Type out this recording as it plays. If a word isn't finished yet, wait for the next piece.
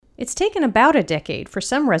It's taken about a decade for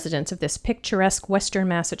some residents of this picturesque western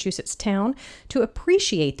Massachusetts town to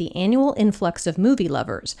appreciate the annual influx of movie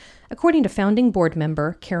lovers, according to founding board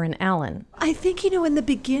member Karen Allen. I think, in the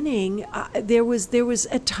beginning, there was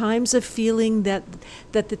at times a feeling that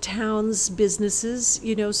the town's businesses,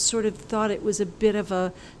 sort of thought it was a bit of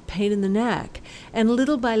a pain in the neck. And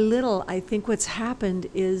little by little, I think what's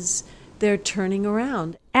happened is they're turning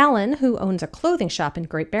around. Allen, who owns a clothing shop in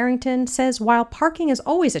Great Barrington, says while parking is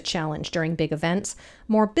always a challenge during big events,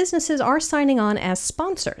 more businesses are signing on as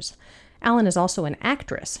sponsors. Allen is also an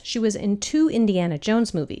actress. She was in 2 Indiana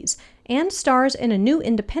Jones movies and stars in a new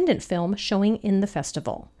independent film showing in the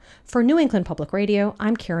festival. For New England Public Radio,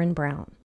 I'm Karen Brown.